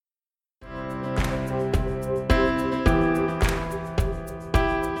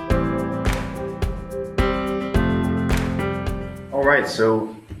right,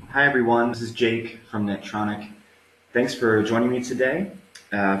 so hi everyone, this is Jake from Netronic. Thanks for joining me today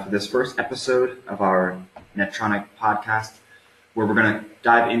for this first episode of our Netronic podcast, where we're going to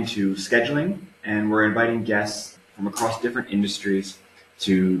dive into scheduling, and we're inviting guests from across different industries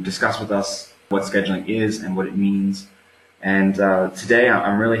to discuss with us what scheduling is and what it means. And today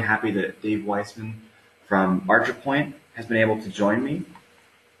I'm really happy that Dave Weismann from Archer Point has been able to join me.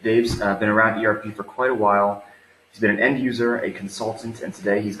 Dave's been around ERP for quite a while. He's been an end user, a consultant, and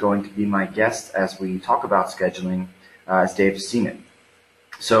today he's going to be my guest as we talk about scheduling as Dave's seen it.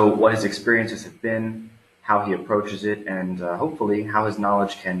 So what his experiences have been, how he approaches it, and hopefully how his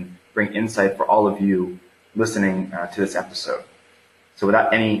knowledge can bring insight for all of you listening to this episode. So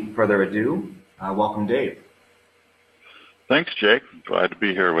without any further ado, welcome Dave. Thanks, Jake. Glad to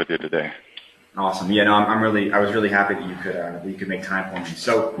be here with you today. Awesome. Yeah, no, I was really happy that you could make time for me.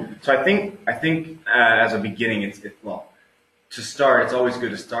 So I think as a beginning, to start, it's always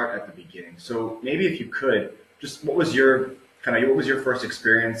good to start at the beginning. So maybe if you could, just what was your first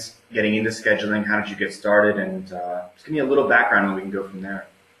experience getting into scheduling? How did you get started? And just give me a little background, and we can go from there.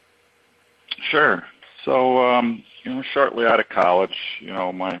 Sure. So shortly out of college,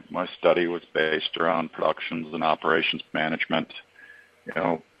 my study was based around productions and operations management.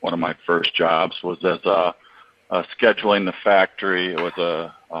 One of my first jobs was as scheduling the factory. It was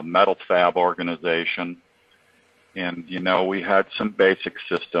a metal fab organization. And, we had some basic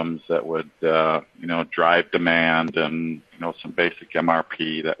systems that would, drive demand and, some basic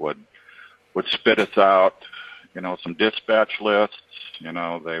MRP that would spit us out, some dispatch lists.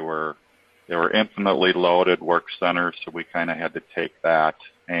 They were infinitely loaded work centers, so we kind of had to take that.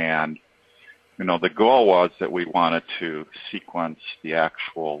 And the goal was that we wanted to sequence the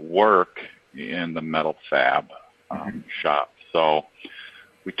actual work in the metal fab shop. So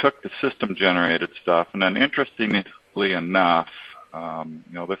we took the system-generated stuff, and then interestingly enough,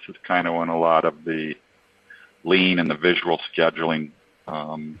 this is kind of when a lot of the lean and the visual scheduling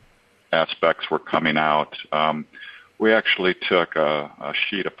aspects were coming out. We actually took a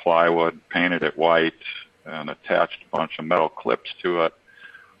sheet of plywood, painted it white, and attached a bunch of metal clips to it,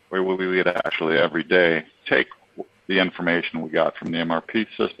 where we would actually every day take the information we got from the MRP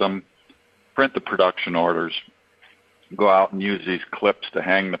system, print the production orders, go out and use these clips to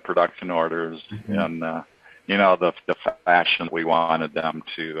hang the production orders in the fashion we wanted them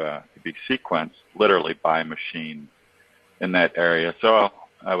to be sequenced, literally by machine in that area. So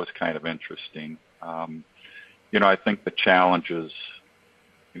that was kind of interesting. I think the challenges,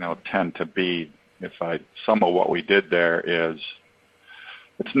 tend to be, some of what we did there is,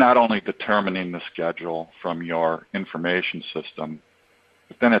 it's not only determining the schedule from your information system,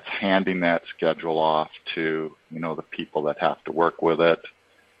 but then it's handing that schedule off to, the people that have to work with it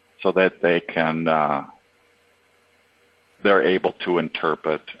so that they can, they're able to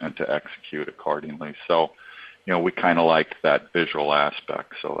interpret and to execute accordingly. So, we kind of liked that visual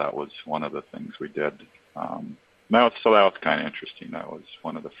aspect. So that was one of the things we did. That was kind of interesting. That was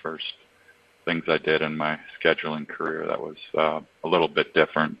one of the first things I did in my scheduling career that was a little bit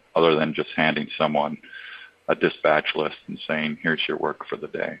different, other than just handing someone a dispatch list and saying, here's your work for the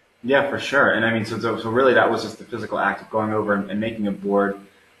day. Yeah, for sure. And so really that was just the physical act of going over and making a board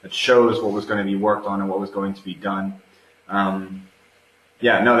that shows what was going to be worked on and what was going to be done.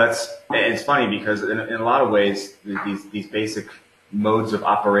 It's funny because in a lot of ways, these basic modes of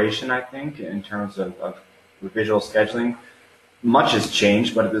operation, I think, in terms of visual scheduling, much has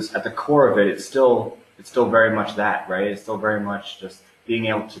changed, but at the core of it, it's still very much that, right? It's still very much just being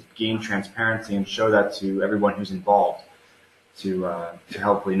able to gain transparency and show that to everyone who's involved to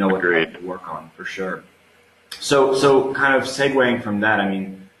hopefully know what they have to work on, for sure. So kind of segueing from that,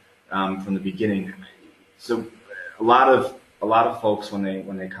 from the beginning. So a lot of folks when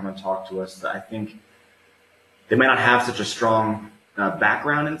they come and talk to us, I think they might not have such a strong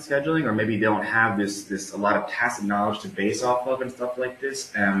background in scheduling, or maybe they don't have a lot of tacit knowledge to base off of and stuff like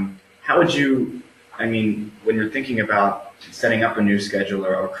this. How would you, when you're thinking about setting up a new schedule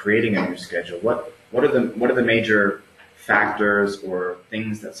or creating a new schedule, what are the major factors or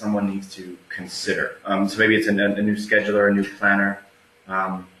things that someone needs to consider? So maybe it's a new scheduler, a new planner.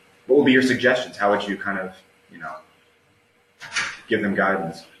 What would be your suggestions? How would you kind of, give them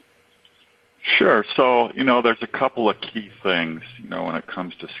guidance? Sure. So, there's a couple of key things, when it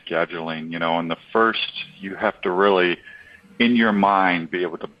comes to scheduling, and the first, you have to really, in your mind, be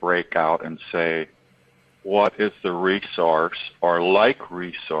able to break out and say, what is the resource or like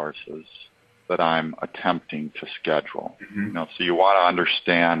resources that I'm attempting to schedule? So you want to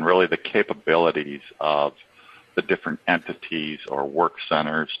understand really the capabilities of the different entities or work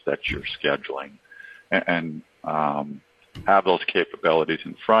centers that you're scheduling. And have those capabilities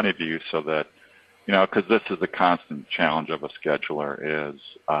in front of you so that, because this is the constant challenge of a scheduler is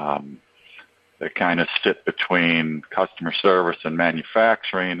they kind of sit between customer service and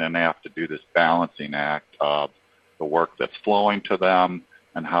manufacturing, and they have to do this balancing act of the work that's flowing to them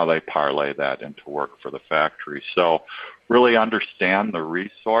and how they parlay that into work for the factory. So really understand the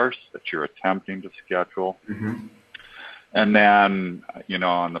resource that you're attempting to schedule. Mm-hmm. And then,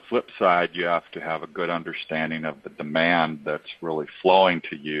 on the flip side, you have to have a good understanding of the demand that's really flowing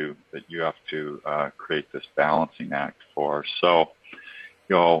to you that you have to create this balancing act for. So,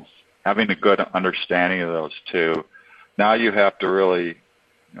 having a good understanding of those two, now you have to really,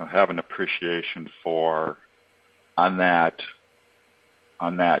 have an appreciation for on that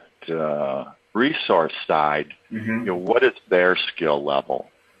resource side, mm-hmm. What is their skill level?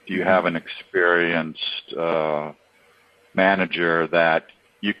 Do you have an experienced manager that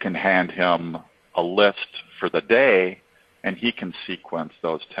you can hand him a list for the day and he can sequence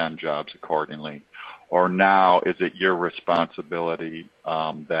those 10 jobs accordingly? Or now is it your responsibility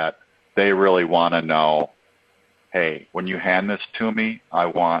that they really want to know, hey, when you hand this to me, I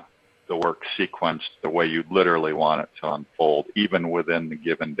want the work sequenced the way you literally want it to unfold, even within the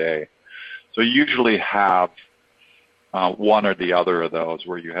given day. So you usually have one or the other of those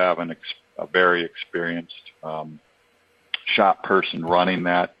where you have a very experienced shop person running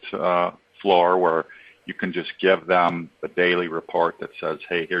that floor where you can just give them the daily report that says,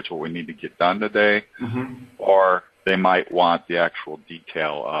 hey, here's what we need to get done today. Mm-hmm. Or they might want the actual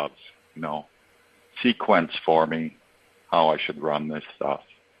detail of, sequence for me how I should run this stuff.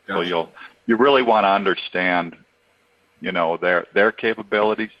 Gotcha. So you really want to understand, their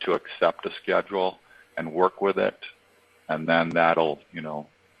capabilities to accept a schedule and work with it. And then that'll,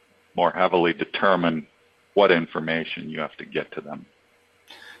 more heavily determine what information you have to get to them.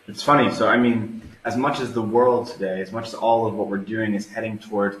 It's funny. So, as much as the world today, as much as all of what we're doing is heading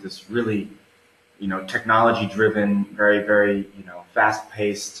towards this really, technology-driven, very, very,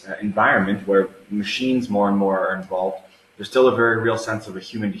 fast-paced environment where machines more and more are involved, there's still a very real sense of a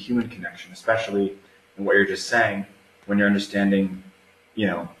human-to-human connection, especially in what you're just saying, when you're understanding,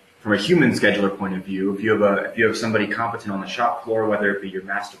 from a human scheduler point of view, if you have somebody competent on the shop floor, whether it be your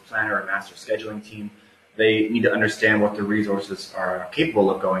master planner or master scheduling team, they need to understand what the resources are capable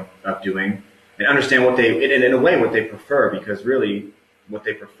of doing, and understand what in a way what they prefer, because really what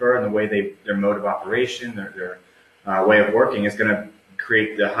they prefer and the way their mode of operation, their way of working is going to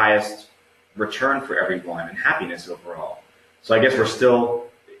create the highest return for everyone and happiness overall. So I guess we're still,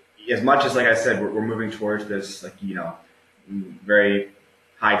 as much as, like I said, we're moving towards this, very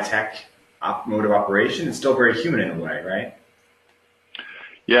high-tech mode of operation, it's still very human in a way, right?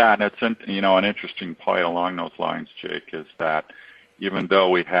 Yeah, and it's an interesting point along those lines, Jake, is that even though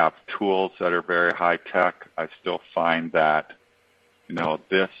we have tools that are very high tech, I still find that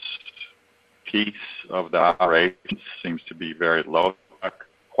this piece of the operation seems to be very low tech.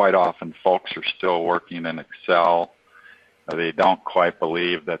 Quite often, folks are still working in Excel. They don't quite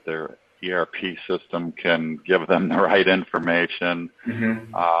believe that their ERP system can give them the right information.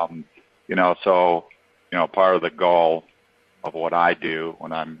 Mm-hmm. So part of the goal of what I do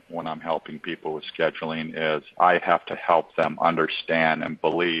when I'm helping people with scheduling is I have to help them understand and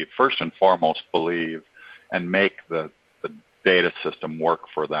believe, first and foremost, believe and make the data system work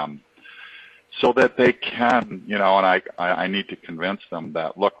for them so that they can, and I need to convince them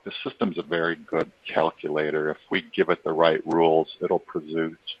that, look, the system's a very good calculator. If we give it the right rules, it'll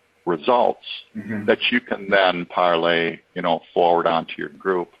produce results mm-hmm. that you can then parlay, forward onto your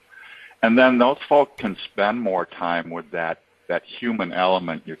group. And then those folks can spend more time with that human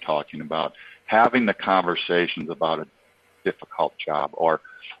element you're talking about, having the conversations about a difficult job or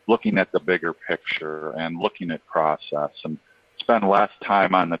looking at the bigger picture and looking at process, and spend less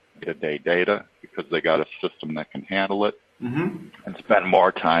time on the day-to-day data because they got a system that can handle it, mm-hmm. and spend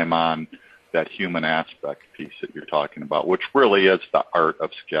more time on that human aspect piece that you're talking about, which really is the art of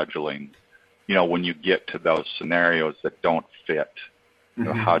scheduling. When you get to those scenarios that don't fit,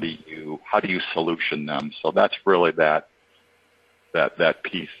 mm-hmm. how do you solution them? So that's really that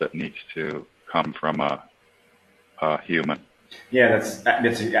piece that needs to come from a human. Yeah, that's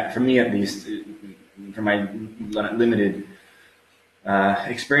for me at least, from my limited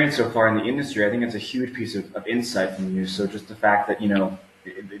experience so far in the industry. I think it's a huge piece of insight from you. So just the fact that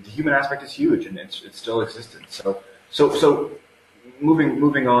the human aspect is huge and it's still existent. So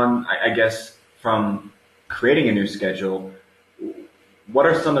moving on, I guess, from creating a new schedule, what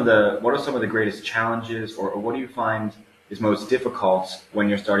are some of the greatest challenges, or what do you find is most difficult when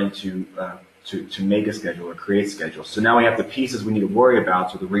you're starting to make a schedule or create schedules? So now we have the pieces we need to worry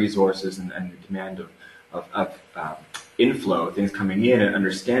about, so the resources and the demand of inflow, things coming in, and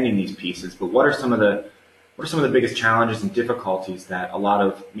understanding these pieces. But what are some of the biggest challenges and difficulties that a lot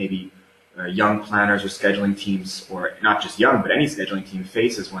of maybe young planners or scheduling teams, or not just young, but any scheduling team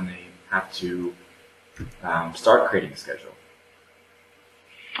faces when they have to start creating a schedule?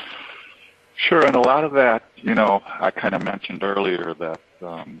 Sure, and a lot of that, I kind of mentioned earlier that,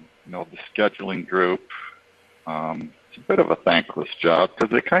 the scheduling group, it's a bit of a thankless job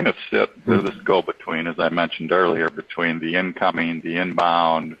because they kind of sit, they're this go-between, as I mentioned earlier, between the incoming, the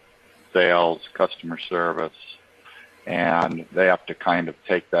inbound, sales, customer service, and they have to kind of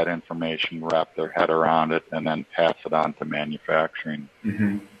take that information, wrap their head around it, and then pass it on to manufacturing.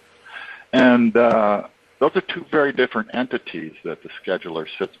 Mm-hmm. And those are two very different entities that the scheduler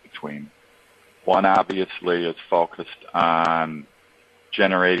sits between. One obviously is focused on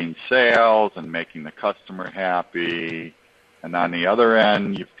generating sales and making the customer happy. And on the other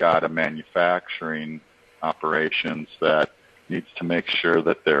end, you've got a manufacturing operations that needs to make sure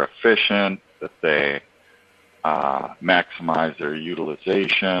that they're efficient, that they maximize their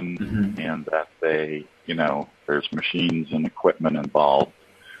utilization, mm-hmm. and that they, there's machines and equipment involved.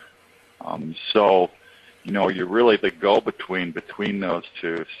 So you're really the go-between between those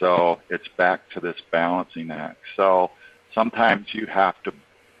two. So it's back to this balancing act. So sometimes you have to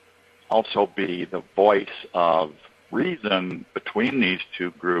also be the voice of reason between these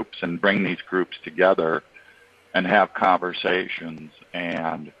two groups and bring these groups together and have conversations,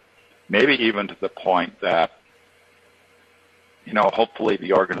 and maybe even to the point that, hopefully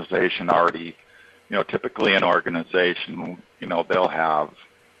the organization already, typically an organization,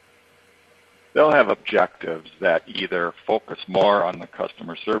 they'll have objectives that either focus more on the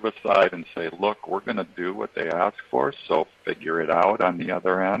customer service side and say, look, we're going to do what they ask for, so figure it out on the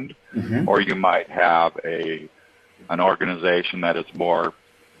other end. Mm-hmm. Or you might have an organization that is more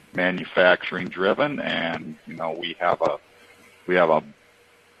manufacturing driven, and we have a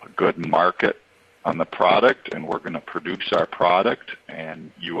good market on the product, and we're going to produce our product,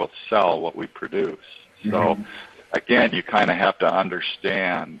 and you will sell what we produce. Mm-hmm. So again, you kind of have to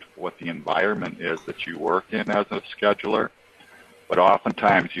understand what the environment is that you work in as a scheduler, but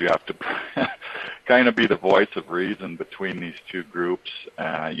oftentimes you have to kind of be the voice of reason between these two groups,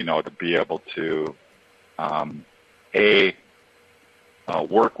 to be able to,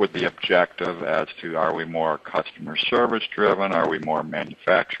 work with the objective as to, are we more customer service driven? Are we more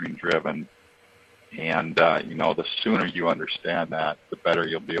manufacturing driven? And, the sooner you understand that, the better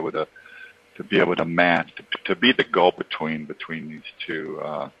you'll be able to match, to be the go-between between these two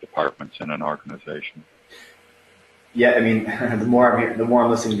departments in an organization. Yeah, I mean, the more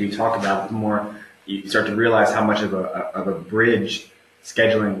I'm listening to you talk about it, the more you start to realize how much of a bridge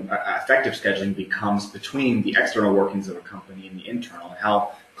scheduling, effective scheduling, becomes between the external workings of a company and the internal, and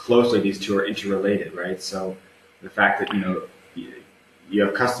how closely these two are interrelated, right? So the fact that you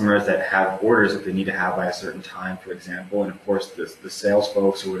have customers that have orders that they need to have by a certain time, for example, and of course the sales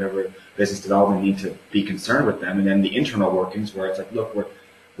folks or whatever business development need to be concerned with them, and then the internal workings where it's like, look, we're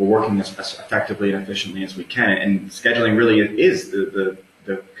working as effectively and efficiently as we can, and scheduling really is the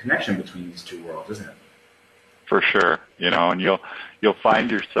connection between these two worlds, isn't it? For sure, and you'll find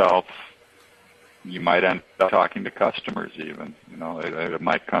yourself, you might end up talking to customers even, it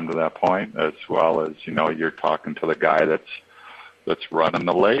might come to that point, as well as, you're talking to the guy that's running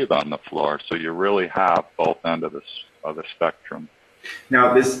the lathe on the floor. So you really have both ends of the spectrum.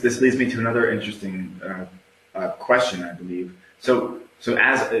 Now, this leads me to another interesting question, I believe. So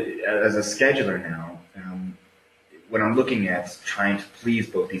as a scheduler now, when I'm looking at trying to please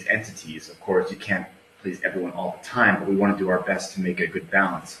both these entities, of course, you can't please everyone all the time, but we want to do our best to make a good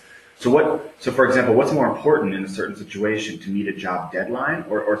balance. So for example, what's more important in a certain situation, to meet a job deadline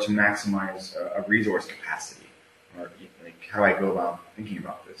or to maximize a resource capacity? Or how do I go about thinking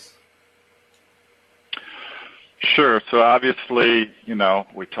about this? Sure. So obviously,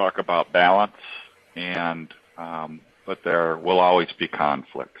 we talk about balance, and but there will always be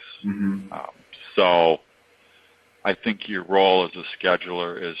conflicts. Mm-hmm. So I think your role as a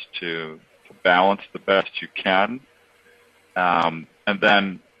scheduler is to balance the best you can, and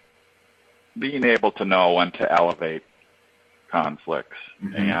then being able to know when to elevate conflicts.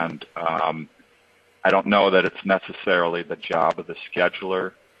 Mm-hmm. And I don't know that it's necessarily the job of the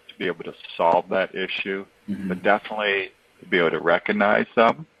scheduler to be able to solve that issue, mm-hmm. but definitely to be able to recognize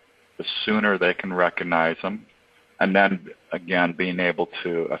them. The sooner they can recognize them, and then again being able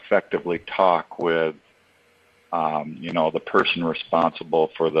to effectively talk with the person responsible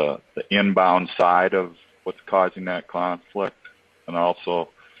for the inbound side of what's causing that conflict, and also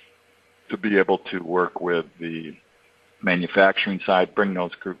to be able to work with the manufacturing side, bring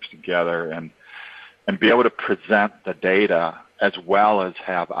those groups together, and and be able to present the data as well as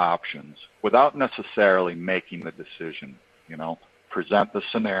have options without necessarily making the decision. Present the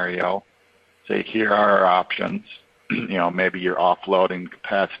scenario, say, here are our options. Maybe you're offloading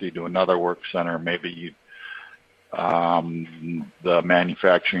capacity to another work center. Maybe the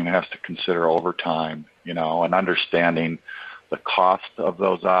manufacturing has to consider overtime, and understanding the cost of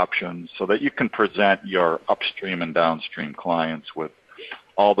those options so that you can present your upstream and downstream clients with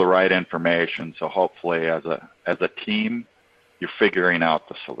all the right information. So hopefully as a team, you're figuring out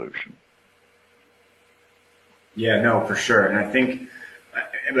the solution. Yeah, no, for sure. And I think,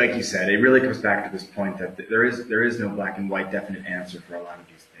 like you said, it really comes back to this point that there is no black and white definite answer for a lot of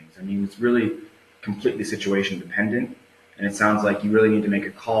these things. I mean, it's really completely situation dependent, and it sounds like you really need to make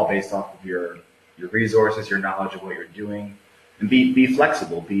a call based off of your resources, your knowledge of what you're doing, and be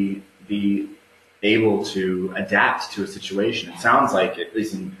flexible, be able to adapt to a situation. It sounds like, at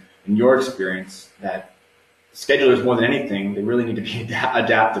least in your experience, that schedulers, more than anything, they really need to be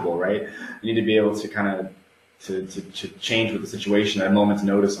adaptable, right? You need to be able to kind of to change with the situation at a moment's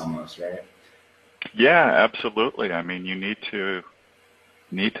notice almost, right? Yeah, absolutely. I mean, you need to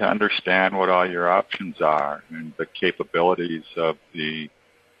understand what all your options are and the capabilities of the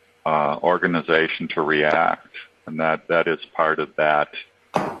organization to react, and that is part of that.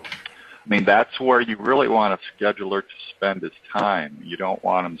 I mean, that's where you really want a scheduler to spend his time. You don't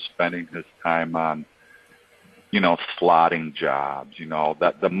want him spending his time on, slotting jobs.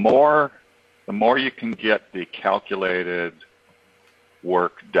 That the more you can get the calculated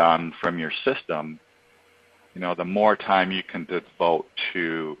work done from your system, the more time you can devote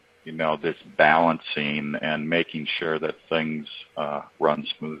to, this balancing and making sure that things run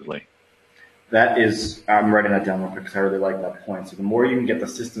smoothly. I'm writing that down real quick because I really like that point. So the more you can get the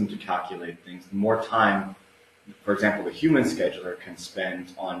system to calculate things, the more time, for example, the human scheduler can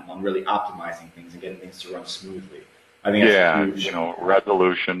spend on really optimizing things and getting things to run smoothly. I think that's huge.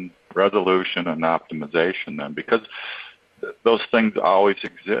 Resolution and optimization then, because those things always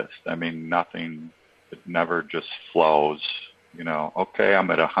exist. I mean, it never just flows, okay,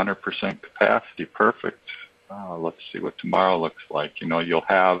 I'm at 100% capacity, perfect. Let's see what tomorrow looks like. You'll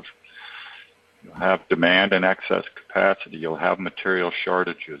have demand and excess capacity. You'll have material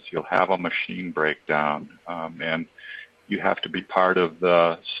shortages. You'll have a machine breakdown. And you have to be part of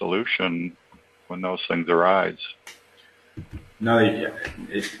the solution when those things arise. No, it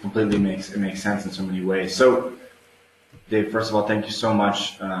completely makes sense in so many ways. So, Dave, first of all, thank you so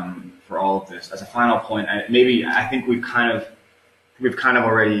much for all of this. As a final point, I think we've kind of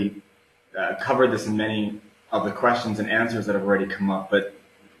already covered this in many of the questions and answers that have already come up, but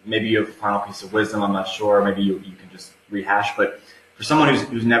maybe you have a final piece of wisdom. I'm not sure. Maybe you can just rehash. But for someone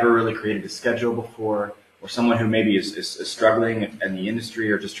who's never really created a schedule before, or someone who maybe is struggling in the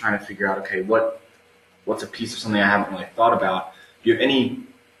industry or just trying to figure out, okay, what's a piece of something I haven't really thought about? Do you have any,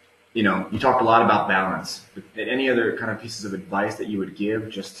 you talked a lot about balance, but any other kind of pieces of advice that you would give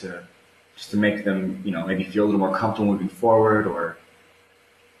just to make them, maybe feel a little more comfortable moving forward? Or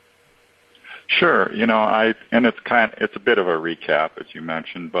Sure. It's a bit of a recap, as you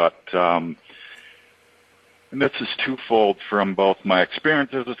mentioned, but and this is twofold from both my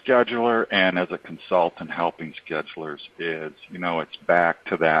experience as a scheduler and as a consultant helping schedulers is, it's back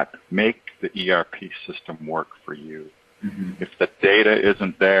to that, make the ERP system work for you. Mm-hmm. If the data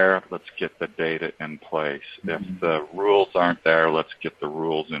isn't there, let's get the data in place. Mm-hmm. If the rules aren't there, let's get the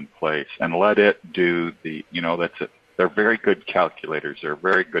rules in place and let it do that's it. They're very good calculators. They're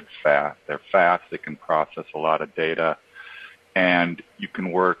very good fast. They're fast. They can process a lot of data. And you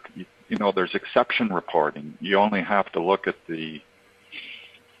can work, there's exception reporting. You only have to look at the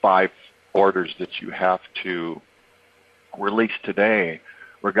 5 orders that you have to release today,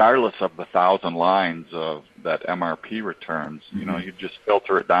 regardless of the 1,000 lines of that MRP returns. Mm-hmm. You just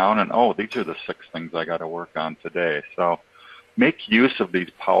filter it down and, these are the 6 things I got to work on today. So make use of these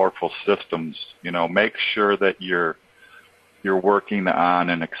powerful systems. Make sure that you're working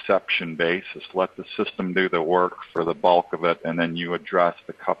on an exception basis. Let the system do the work for the bulk of it, and then you address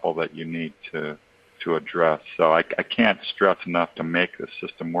the couple that you need to address. So I can't stress enough to make the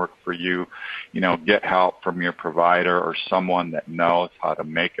system work for you. Get help from your provider or someone that knows how to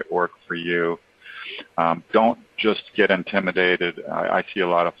make it work for you. Don't just get intimidated. I see a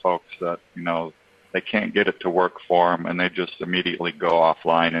lot of folks that, they can't get it to work for them, and they just immediately go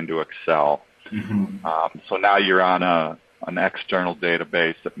offline into Excel. Mm-hmm. So now you're on an external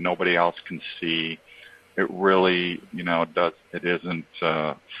database that nobody else can see. It really, it isn't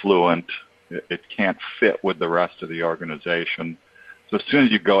fluent. It can't fit with the rest of the organization. So as soon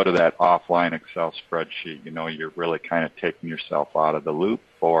as you go to that offline Excel spreadsheet, you're really kind of taking yourself out of the loop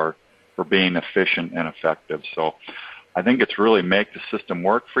for for being efficient and effective. So I think it's really make the system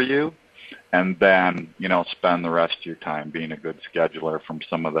work for you, and then, spend the rest of your time being a good scheduler from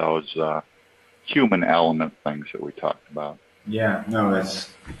some of those human element things that we talked about. Yeah, no,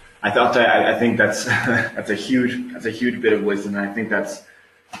 I think that's that's a huge bit of wisdom, and I think that's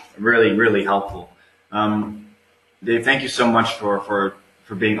really, really helpful. Dave, thank you so much for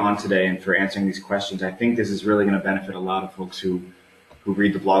being on today and for answering these questions. I think this is really going to benefit a lot of folks who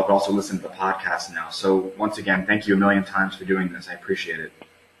read the blog, but also listen to the podcast now. So once again, thank you a million times for doing this. I appreciate it.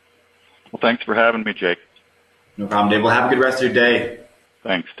 Well, thanks for having me, Jake. No problem, Dave. Well, have a good rest of your day.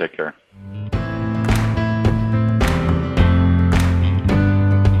 Thanks. Take care.